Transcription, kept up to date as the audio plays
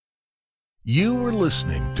You are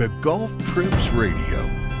listening to Golf Trips Radio,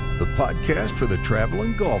 the podcast for the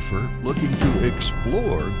traveling golfer looking to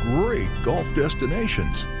explore great golf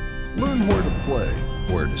destinations, learn where to play,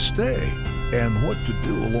 where to stay, and what to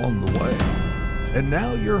do along the way. And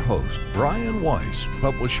now your host, Brian Weiss,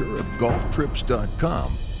 publisher of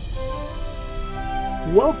GolfTrips.com.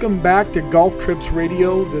 Welcome back to Golf Trips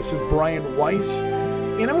Radio. This is Brian Weiss,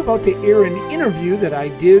 and I'm about to air an interview that I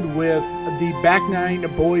did with the Back Nine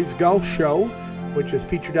Boys Golf Show, which is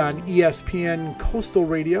featured on ESPN Coastal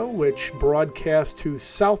Radio, which broadcasts to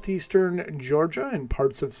southeastern Georgia and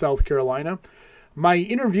parts of South Carolina. My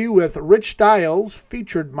interview with Rich Stiles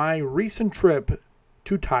featured my recent trip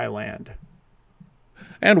to Thailand.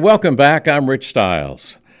 And welcome back. I'm Rich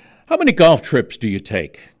Stiles. How many golf trips do you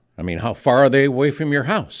take? I mean, how far are they away from your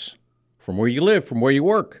house, from where you live, from where you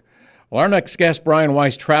work? Well, our next guest, Brian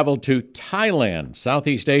Weiss, traveled to Thailand,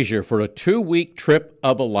 Southeast Asia, for a 2-week trip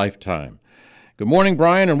of a lifetime. Good morning,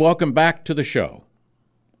 Brian, and welcome back to the show.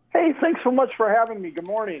 Hey, thanks so much for having me. Good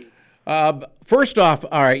morning. First off,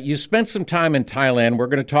 all right, you spent some time in Thailand. We're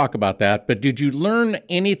going to talk about that, but did you learn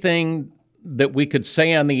anything that we could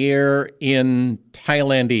say on the air in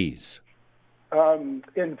Thailandese?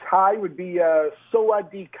 In Thai would be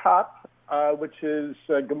Sawadee Kap, which is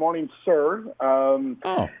good morning, sir.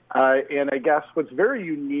 And I guess what's very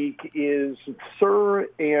unique is sir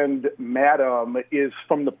and madam is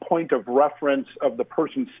from the point of reference of the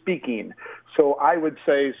person speaking. So I would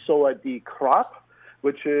say Sawadee Krap,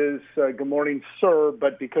 which is good morning, sir.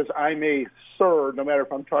 But because I'm a sir, no matter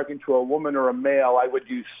if I'm talking to a woman or a male, I would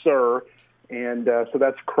use sir. And so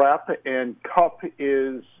that's crap. And cup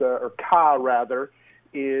is, or ka rather,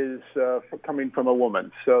 is coming from a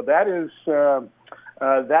woman. So that is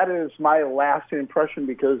my lasting impression,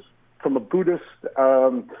 because from a Buddhist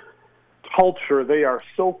culture, they are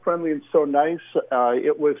so friendly and so nice.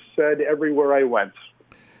 It was said everywhere I went.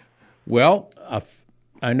 Well,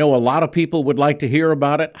 I know a lot of people would like to hear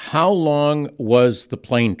about it. How long was the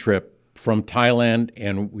plane trip from Thailand?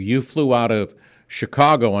 And you flew out of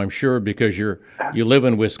Chicago, I'm sure, because you live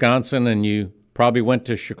in Wisconsin, and you probably went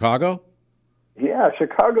to Chicago? Yeah,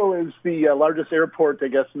 Chicago is the largest airport, I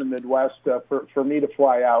guess, in the Midwest for me to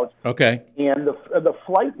fly out. Okay. And the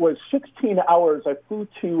flight was 16 hours. I flew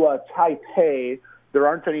to Taipei. There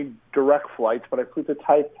aren't any direct flights, but I flew to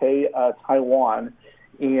Taipei, Taiwan.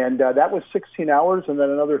 And that was 16 hours, and then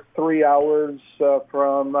another 3 hours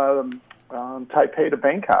from Taipei to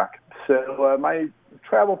Bangkok. So my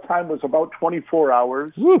travel time was about 24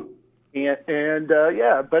 hours. Woo. And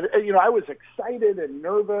yeah, but, I was excited and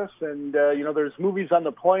nervous, and, there's movies on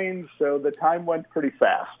the plane, so the time went pretty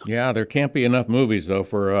fast. Yeah, there can't be enough movies, though,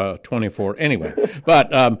 for 24. Anyway,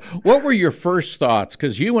 but what were your first thoughts?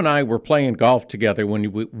 Because you and I were playing golf together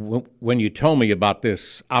when you told me about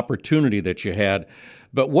this opportunity that you had.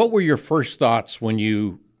 But what were your first thoughts when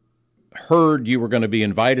you heard you were going to be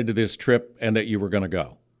invited to this trip and that you were going to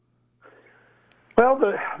go? Well,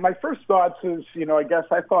 my first thoughts is, I guess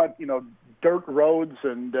I thought, dirt roads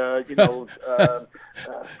and,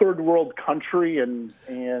 third world country. And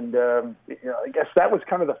I guess that was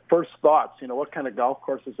kind of the first thoughts, what kind of golf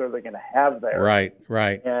courses are they going to have there?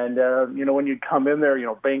 Right. And, when you come in there,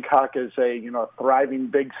 Bangkok is a, thriving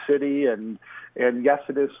big city. And yes,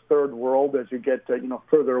 it is third world as you get,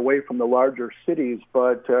 further away from the larger cities.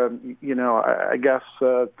 But, I guess,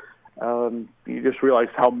 you just realize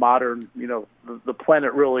how modern, the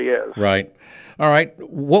planet really is. Right. All right.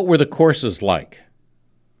 What were the courses like?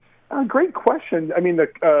 Great question. I mean,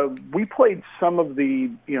 we played some of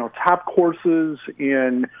the, top courses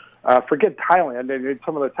in, forget Thailand, and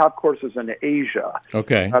some of the top courses in Asia.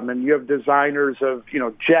 Okay. And you have designers of,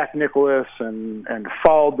 Jack Nicklaus and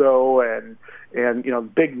Faldo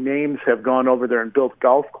and, big names have gone over there and built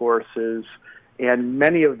golf courses. And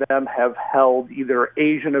many of them have held either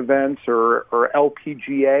Asian events or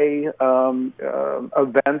LPGA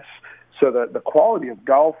events, so that the quality of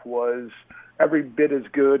golf was every bit as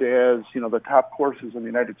good as, the top courses in the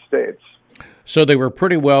United States. So they were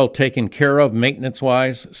pretty well taken care of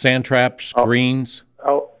maintenance-wise, sand traps, greens?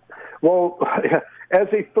 Well, as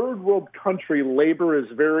a third world country, labor is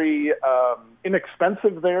very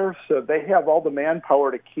inexpensive there, so they have all the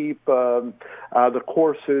manpower to keep the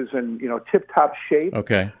courses in tip-top shape.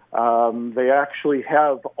 Okay. They actually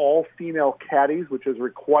have all female caddies, which is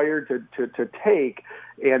required to take,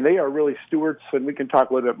 and they are really stewards, and we can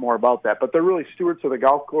talk a little bit more about that. But they're really stewards of the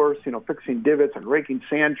golf course, fixing divots and raking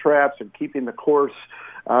sand traps and keeping the course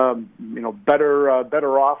better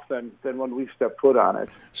off than when we stepped foot on it.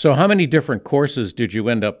 So how many different courses did you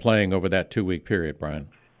end up playing over that 2-week period, Brian?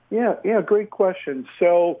 Yeah, great question.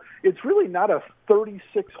 So it's really not a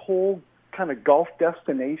 36-hole kind of golf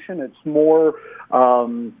destination. It's more,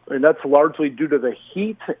 and that's largely due to the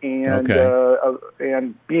heat and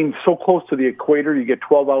being so close to the equator. You get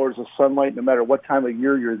 12 hours of sunlight no matter what time of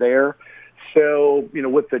year you're there. So,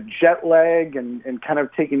 with the jet lag and kind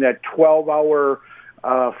of taking that 12-hour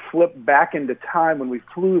flip back into time when we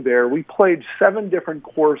flew there, we played 7 different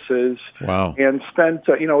courses. Wow. And spent,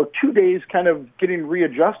 2 days kind of getting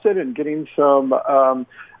readjusted and getting some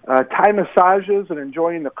Thai massages and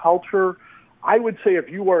enjoying the culture. I would say if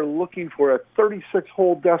you are looking for a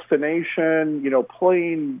 36-hole destination,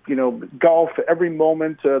 playing, golf every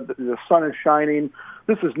moment the sun is shining,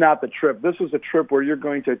 this is not the trip. This is a trip where you're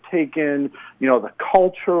going to take in, the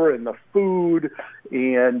culture and the food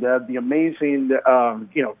and the amazing,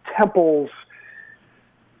 temples,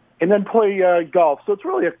 and then play golf. So it's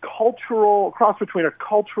really a cross between a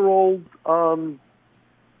cultural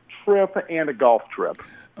trip and a golf trip.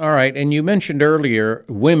 All right, and you mentioned earlier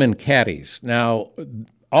women caddies. Now,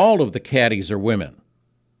 all of the caddies are women.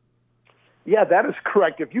 Yeah, that is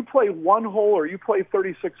correct. If you play one hole or you play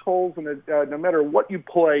 36 holes, and no matter what you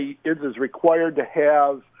play, it is required to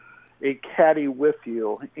have a caddy with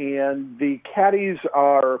you. And the caddies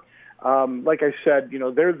are, like I said,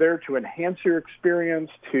 they're there to enhance your experience,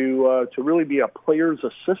 to really be a player's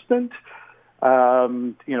assistant,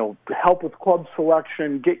 help with club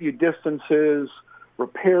selection, get you distances,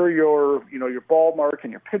 repair your ball mark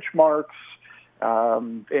and your pitch marks,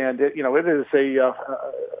 and it is a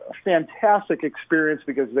fantastic experience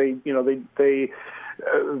because they're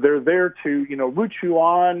there to root you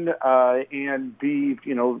on and be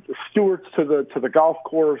stewards to the golf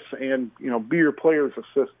course and be your players'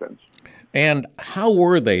 assistants. And how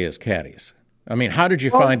were they as caddies? I mean, how did you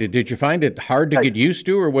find it? Did you find it hard to get used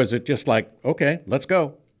to, or was it just like, okay, let's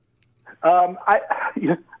go?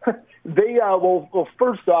 They well,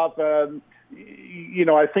 first off, I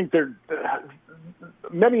think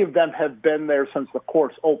many of them have been there since the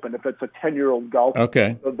course opened. If it's a 10-year-old golfer,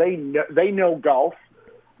 okay, so they know golf.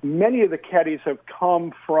 Many of the caddies have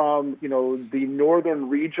come from the northern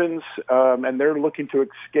regions, and they're looking to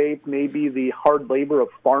escape maybe the hard labor of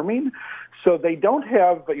farming. So they don't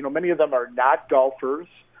have, many of them are not golfers.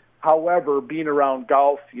 However, being around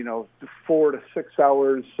golf, 4 to 6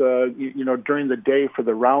 hours, during the day for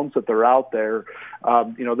the rounds that they're out there,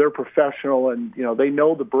 they're professional and, they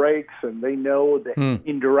know the breaks and they know the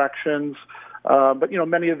indirections. But,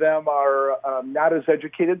 many of them are not as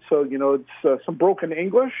educated. So, it's some broken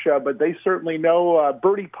English, but they certainly know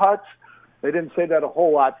birdie putts. They didn't say that a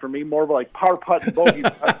whole lot for me, more of like par putt and bogey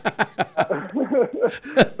putt.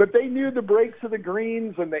 But they knew the breaks of the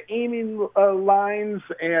greens and the aiming lines,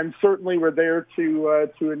 and certainly were there to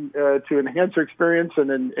enhance your experience and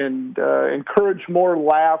encourage more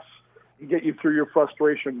laughs and get you through your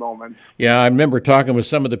frustration moments. Yeah, I remember talking with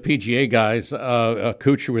some of the PGA guys.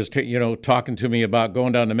 Kuchar was talking to me about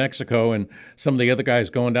going down to Mexico, and some of the other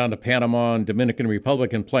guys going down to Panama and Dominican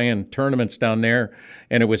Republic and playing tournaments down there.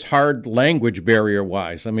 And it was hard language barrier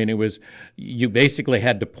wise. I mean, you basically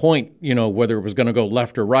had to point, whether it was going to go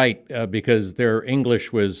left or right because their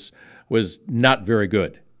English was not very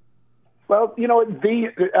good. Well,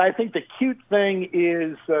 I think the cute thing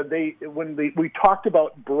is we talked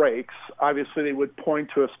about breaks, obviously they would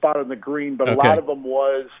point to a spot on the green, but a lot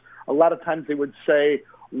of times they would say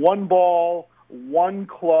one ball, one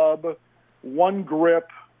club, one grip,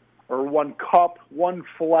 or one cup, one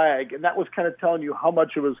flag, and that was kind of telling you how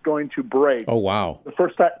much it was going to break. Oh, wow. The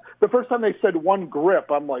first time they said one grip,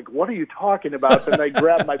 I'm like, what are you talking about? Then they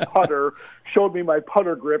grabbed my putter, showed me my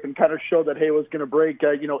putter grip, and kind of showed that, hey, it was going to break,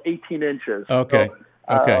 18 inches. Okay.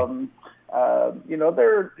 So, okay.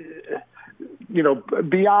 They're,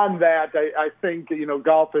 beyond that, I think,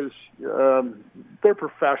 golf is, they're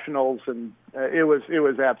professionals, and it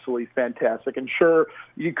was absolutely fantastic. And sure,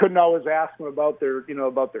 you couldn't always ask them about their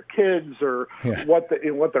kids or what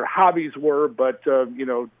their hobbies were, but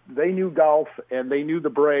they knew golf and they knew the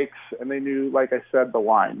breaks and they knew, like I said, the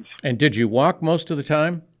lines. And did you walk most of the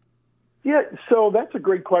time? Yeah, so that's a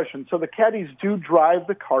great question. So the caddies do drive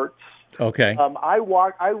the carts. Okay. I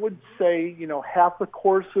would say, half the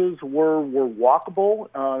courses were walkable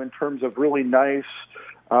in terms of really nice,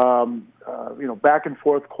 back and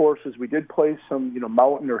forth courses. We did play some,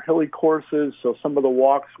 mountain or hilly courses. So some of the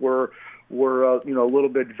walks were a little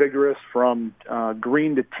bit vigorous from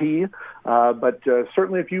green to tee. But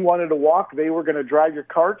certainly if you wanted to walk, they were going to drive your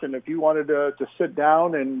cart. And if you wanted to sit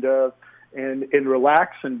down and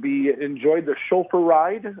relax and enjoy the chauffeur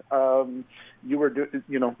ride,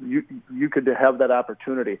 you could have that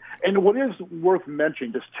opportunity. And what is worth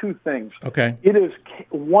mentioning, just two things. Okay. It is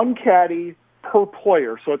one caddy per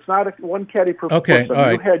player, so it's not one caddy per person.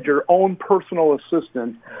 Right. You had your own personal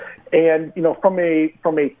assistant, and from a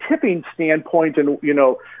tipping standpoint, and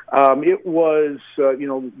it was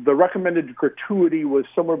the recommended gratuity was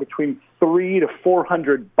somewhere between 300 to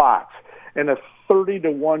 400 bahts, and a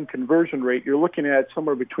 30-to-1 conversion rate. You're looking at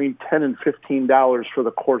somewhere between $10 and $15 for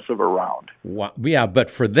the course of a round. Wow. Yeah, but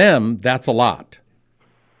for them, that's a lot.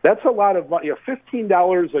 That's a lot of money.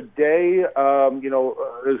 $15 a day,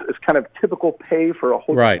 is kind of typical pay for a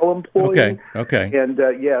hotel employee. Okay. And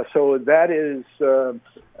so that is a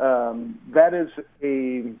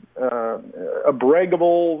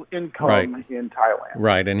braggable income in Thailand.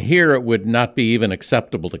 Right, and here it would not be even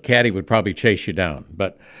acceptable. The caddy would probably chase you down.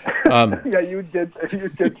 But yeah, you did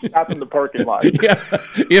stop in the parking lot. Yeah,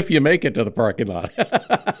 if you make it to the parking lot.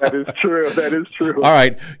 That is true. All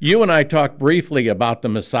right, you and I talked briefly about the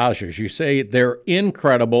massages. You say they're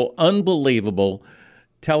incredible, unbelievable.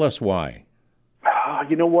 Tell us why.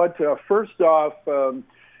 You know what? First off, a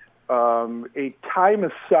Thai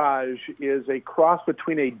massage is a cross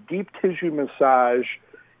between a deep tissue massage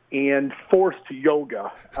and forced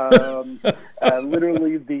yoga.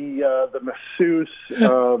 Literally, the masseuse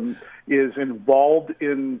is involved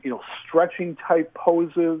in stretching type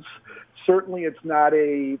poses. Certainly, it's not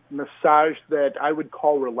a massage that I would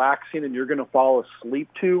call relaxing and you're going to fall asleep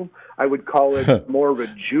to. I would call it more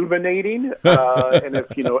rejuvenating. And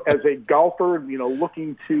if, as a golfer,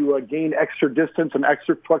 looking to gain extra distance and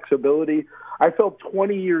extra flexibility, I felt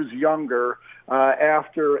 20 years younger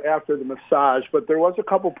after the massage. But there was a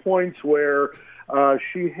couple points where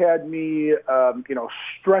she had me,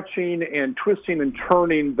 stretching and twisting and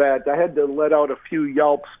turning that I had to let out a few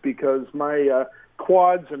yelps because my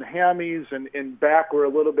quads and hammies and back were a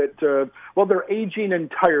little bit, they're aging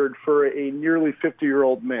and tired for a nearly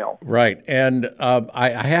 50-year-old male. Right. And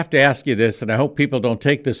I have to ask you this, and I hope people don't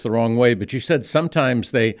take this the wrong way, but you said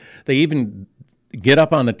sometimes they even get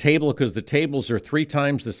up on the table because the tables are 3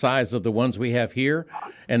 times the size of the ones we have here,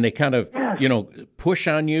 and they kind of, push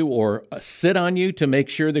on you or sit on you to make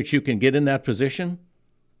sure that you can get in that position?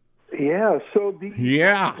 Yeah. So the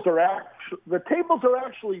tables are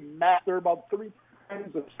actually mapped. They're about 3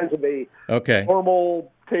 times the size of a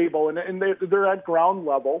normal table, and they're at ground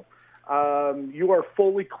level. You are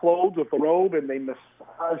fully clothed with a robe, and they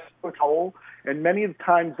massage the towel. And many of the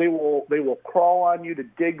times they will crawl on you to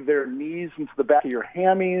dig their knees into the back of your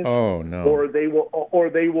hammies. Oh no! Or they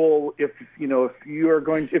will if you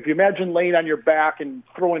imagine laying on your back and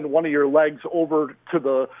throwing one of your legs over to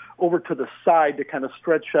the side to kind of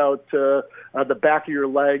stretch out the back of your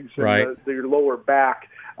legs and your lower back.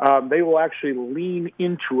 They will actually lean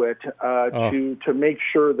into it to make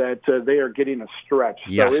sure that they are getting a stretch.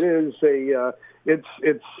 Yes. So it is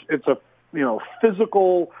it's a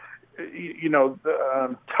physical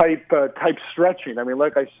type stretching. I mean,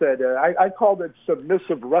 like I said, I called it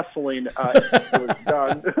submissive wrestling. It was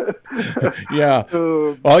done. Yeah.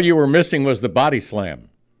 All you were missing was the body slam.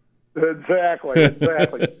 Exactly.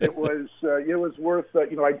 It was worth.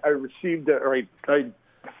 I received I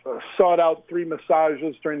sought out 3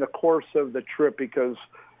 massages during the course of the trip because,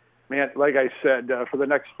 man, like I said, for the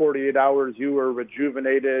next 48 hours, you were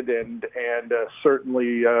rejuvenated and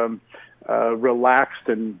certainly relaxed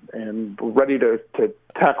and ready to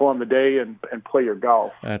tackle on the day and play your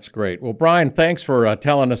golf. That's great. Well, Brian, thanks for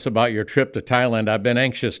telling us about your trip to Thailand. I've been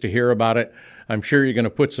anxious to hear about it. I'm sure you're going to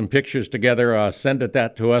put some pictures together. Send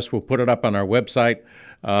that to us. We'll put it up on our website.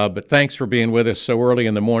 But thanks for being with us so early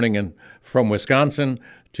in the morning. And from Wisconsin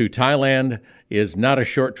to Thailand is not a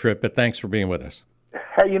short trip, but thanks for being with us.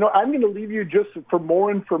 Hey, I'm going to leave you just for more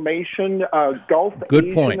information. Golf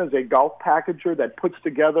Asian is a golf packager that puts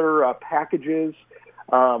together packages,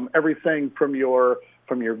 everything from your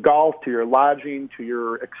golf to your lodging to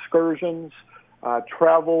your excursions,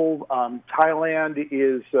 travel. Thailand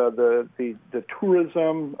is the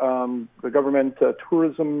tourism, the government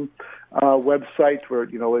tourism website where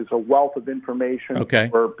is a wealth of information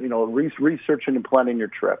for researching and planning your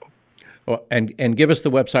trip. Well, and give us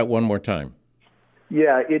the website one more time.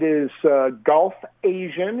 Yeah, it is Golf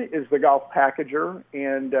Asian is the golf packager,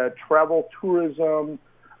 and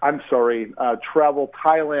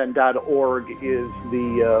TravelThailand.org is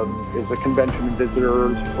the convention and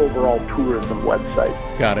visitors overall tourism website.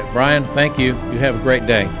 Got it. Brian, thank you. You have a great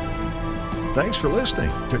day. Thanks for listening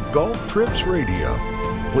to Golf Trips Radio.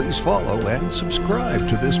 Please follow and subscribe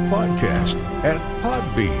to this podcast at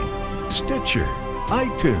Podbean, Stitcher,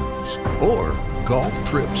 iTunes, or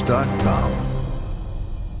golftrips.com.